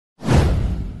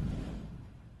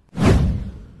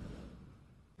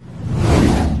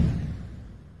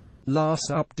Last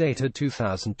updated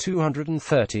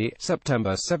 2230,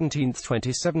 September 17,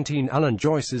 2017. Alan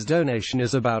Joyce's donation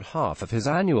is about half of his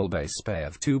annual base pay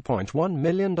of $2.1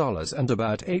 million and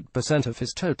about 8% of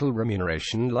his total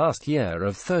remuneration last year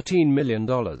of $13 million.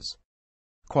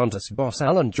 Qantas boss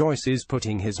Alan Joyce is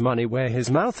putting his money where his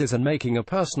mouth is and making a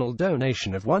personal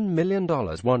donation of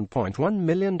 $1.1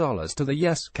 million to the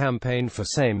Yes campaign for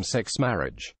same-sex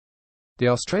marriage. The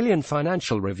Australian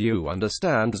Financial Review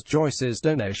understands Joyce's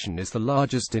donation is the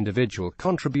largest individual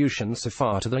contribution so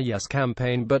far to the Yes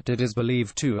campaign, but it is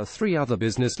believed 2 or 3 other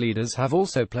business leaders have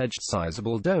also pledged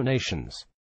sizable donations.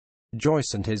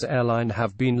 Joyce and his airline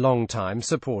have been long-time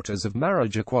supporters of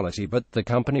marriage equality, but the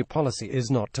company policy is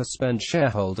not to spend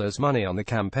shareholders' money on the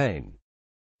campaign.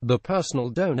 The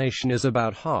personal donation is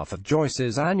about half of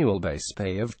Joyce's annual base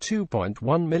pay of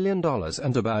 $2.1 million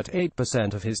and about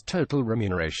 8% of his total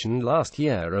remuneration last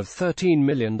year of $13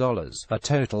 million, a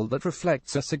total that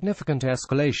reflects a significant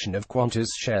escalation of Qantas'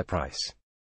 share price.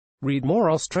 Read more.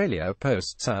 Australia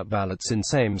posts out ballots in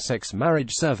same-sex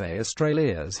marriage survey.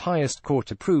 Australia's highest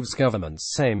court approves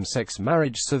government's same-sex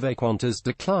marriage survey. Qantas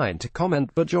declined to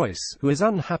comment, but Joyce, who is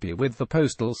unhappy with the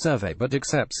postal survey but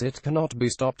accepts it cannot be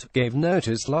stopped, gave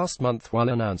notice last month while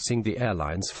announcing the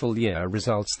airline's full-year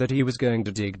results that he was going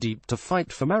to dig deep to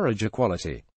fight for marriage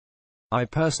equality. "I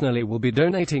personally will be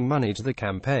donating money to the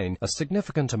campaign, a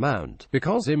significant amount,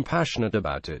 because I'm passionate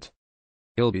about it.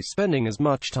 He'll be spending as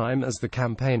much time as the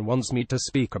campaign wants me to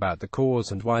speak about the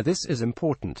cause and why this is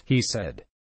important," he said.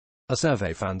 A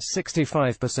survey found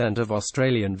 65% of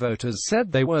Australian voters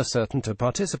said they were certain to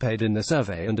participate in the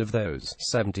survey, and of those,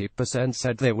 70%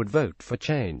 said they would vote for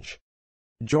change.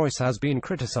 Joyce has been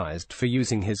criticised for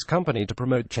using his company to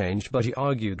promote change, but he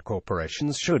argued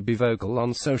corporations should be vocal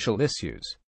on social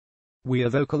issues. "We are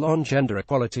vocal on gender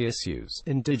equality issues,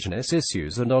 Indigenous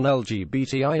issues and on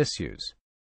LGBTI issues.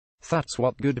 That's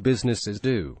what good businesses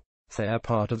do. They're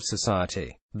part of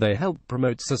society. They help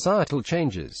promote societal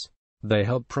changes. They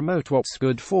help promote what's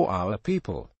good for our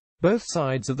people." Both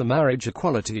sides of the marriage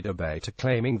equality debate are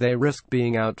claiming they risk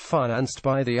being out-financed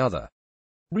by the other.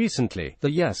 Recently,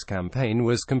 the Yes campaign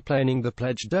was complaining the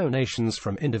pledged donations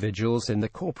from individuals in the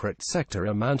corporate sector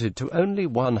amounted to only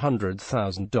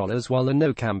 $100,000, while the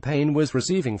No campaign was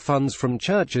receiving funds from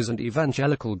churches and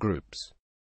evangelical groups.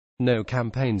 No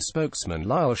campaign spokesman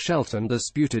Lyle Shelton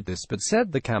disputed this but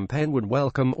said the campaign would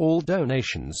welcome all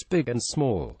donations, big and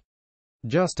small.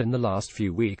 "Just in the last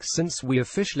few weeks since we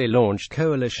officially launched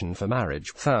Coalition for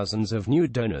Marriage, thousands of new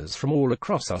donors from all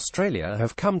across Australia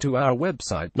have come to our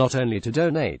website not only to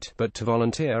donate, but to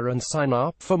volunteer and sign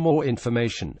up for more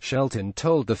information," Shelton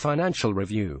told the Financial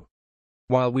Review.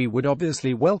 "While we would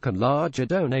obviously welcome larger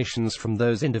donations from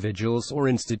those individuals or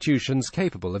institutions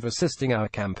capable of assisting our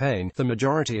campaign, the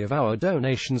majority of our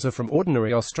donations are from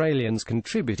ordinary Australians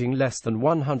contributing less than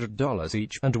 $100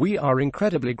 each, and we are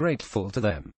incredibly grateful to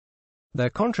them. Their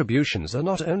contributions are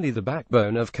not only the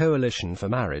backbone of Coalition for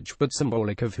Marriage, but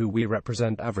symbolic of who we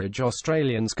represent: average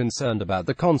Australians concerned about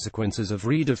the consequences of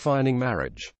redefining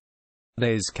marriage."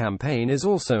 This campaign is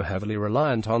also heavily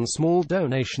reliant on small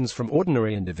donations from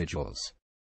ordinary individuals.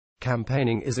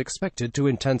 Campaigning is expected to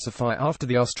intensify after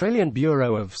the Australian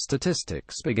Bureau of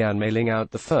Statistics began mailing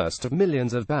out the first of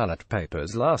millions of ballot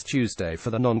papers last Tuesday for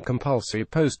the non-compulsory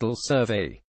postal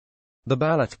survey. The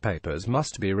ballot papers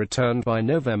must be returned by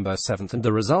November 7 and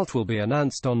the result will be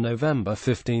announced on November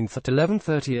 15 at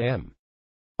 11:30 a.m.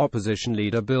 Opposition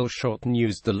leader Bill Shorten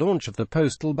used the launch of the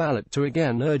postal ballot to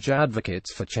again urge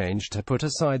advocates for change to put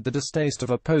aside the distaste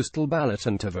of a postal ballot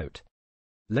and to vote.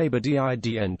 Labor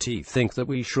didn't think that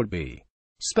we should be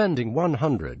spending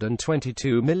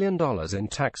 $122 million in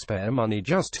taxpayer money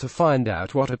just to find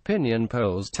out what opinion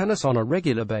polls tell us on a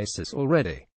regular basis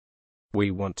already.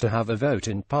 We want to have a vote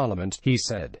in Parliament, he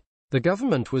said. The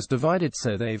government was divided,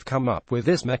 so they've come up with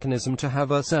this mechanism to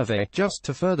have a survey, just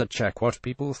to further check what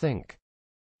people think.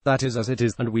 That is as it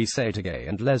is, and we say to gay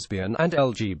and lesbian and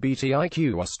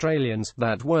LGBTIQ Australians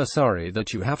that we're sorry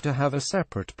that you have to have a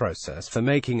separate process for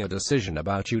making a decision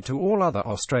about you to all other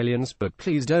Australians, but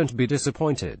please don't be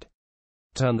disappointed.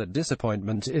 Turn that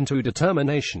disappointment into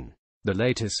determination. The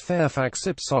latest Fairfax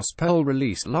Ipsos poll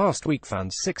released last week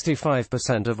found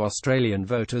 65% of Australian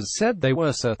voters said they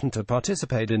were certain to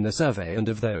participate in the survey, and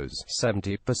of those,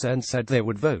 70% said they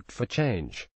would vote for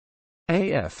change.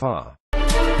 AFR